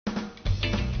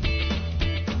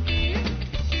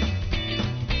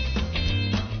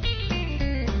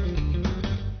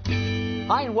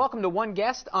Hi, and welcome to One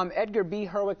Guest. I'm Edgar B.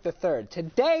 Herwick III.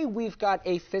 Today we've got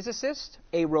a physicist,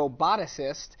 a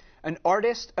roboticist, an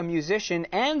artist, a musician,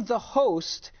 and the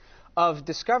host of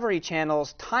Discovery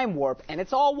Channel's Time Warp, and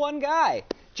it's all one guy,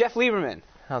 Jeff Lieberman.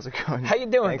 How's it going? How you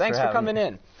doing? Thanks for coming me.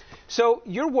 in. So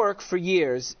your work for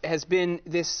years has been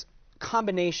this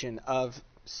combination of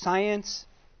science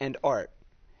and art.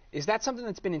 Is that something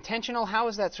that's been intentional? How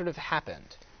has that sort of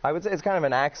happened? I would say it's kind of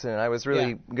an accident. I was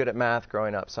really good at math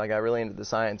growing up, so I got really into the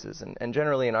sciences. And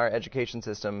generally in our education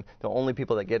system, the only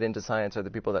people that get into science are the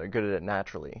people that are good at it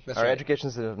naturally. That's our right. education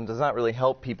system does not really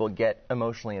help people get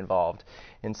emotionally involved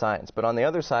in science. But on the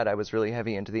other side, I was really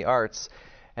heavy into the arts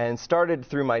and started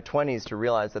through my 20s to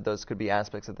realize that those could be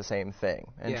aspects of the same thing,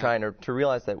 and trying to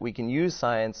realize that we can use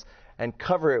science and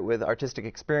cover it with artistic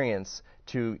experience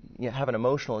to have an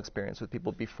emotional experience with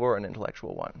people before an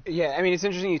intellectual one. Yeah, I mean, it's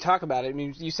interesting you talk about it. I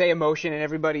mean, you say emotion and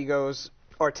everybody goes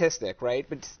artistic, right?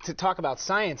 But to talk about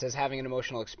science as having an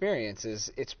emotional experience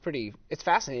it's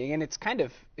fascinating, and it's kind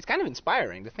of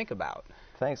inspiring to think about.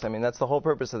 Thanks. I mean, that's the whole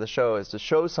purpose of the show, is to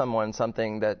show someone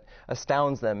something that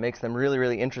astounds them, makes them really,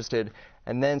 really interested,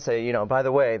 and then say, by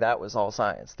the way, that was all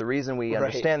science. The reason we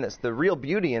understand this, the real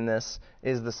beauty in this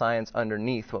is the science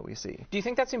underneath what we see. Do you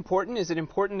think that's important? Is it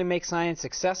important to make science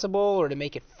accessible or to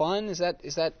make it fun? Is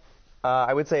that?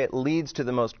 I would say it leads to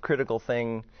the most critical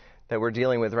thing that we're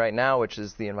dealing with right now, which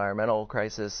is the environmental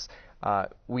crisis.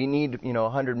 We need,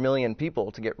 100 million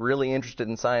people to get really interested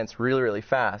in science really, really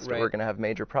fast, or we're going to have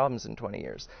major problems in 20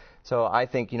 years. So I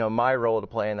think, my role to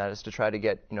play in that is to try to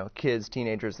get, kids,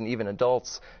 teenagers, and even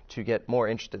adults to get more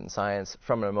interested in science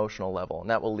from an emotional level, and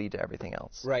that will lead to everything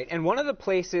else. Right. And one of the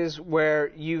places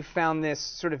where you found this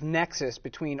sort of nexus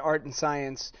between art and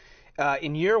science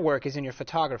in your work is in your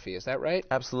photography. Is that right?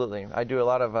 Absolutely. I do a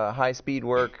lot of high-speed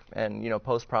work and,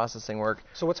 post-processing work.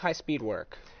 So what's high-speed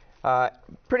work?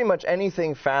 Pretty much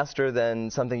anything faster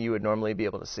than something you would normally be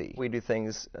able to see. We do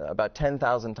things about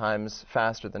 10,000 times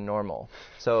faster than normal.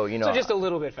 So, So just a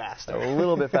little bit faster. A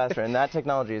little bit faster, and that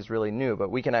technology is really new, but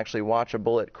we can actually watch a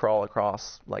bullet crawl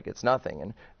across like it's nothing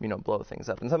and, blow things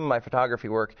up. And some of my photography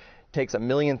work takes a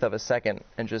millionth of a second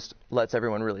and just lets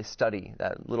everyone really study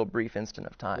that little brief instant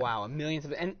of time. Wow, a millionth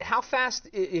of... And how fast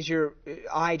is your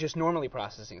eye just normally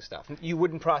processing stuff? You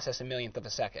wouldn't process a millionth of a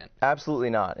second. Absolutely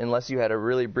not, unless you had a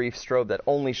really brief strobe that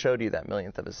only showed you that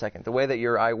millionth of a second. The way that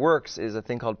your eye works is a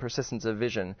thing called persistence of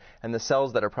vision, and the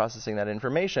cells that are processing that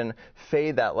information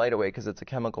fade that light away because it's a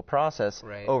chemical process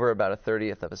over about a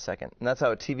 30th of a second. And that's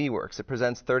how a TV works. It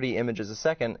presents 30 images a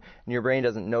second, and your brain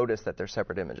doesn't notice that they're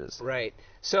separate images. Right.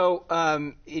 So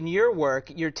in your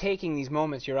work, you're taking these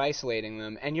moments, you're isolating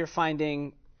them, and you're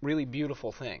finding really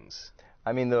beautiful things.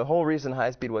 I mean, the whole reason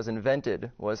high-speed was invented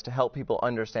was to help people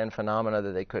understand phenomena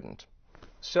that they couldn't.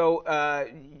 So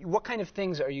what kind of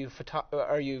things are you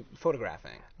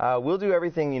photographing? We'll do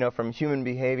everything, from human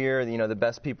behavior, the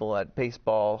best people at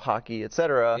baseball, hockey,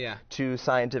 etc., to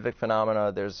scientific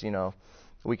phenomena. There's,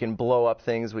 we can blow up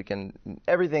things. We can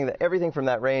everything from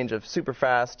that range of super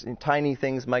fast, tiny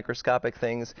things, microscopic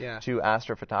things, to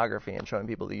astrophotography and showing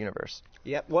people the universe.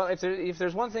 Yep. Well, if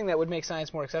there's one thing that would make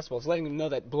science more accessible, it's letting them know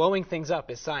that blowing things up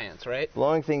is science, right?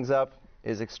 Blowing things up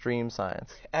is extreme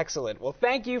science. Excellent. Well,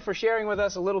 thank you for sharing with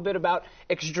us a little bit about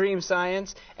extreme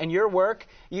science and your work.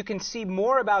 You can see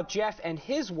more about Jeff and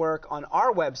his work on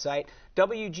our website,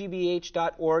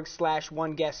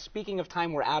 wgbh.org/oneguest. Speaking of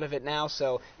time, we're out of it now,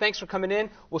 so thanks for coming in.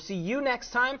 We'll see you next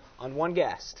time on One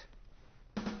Guest.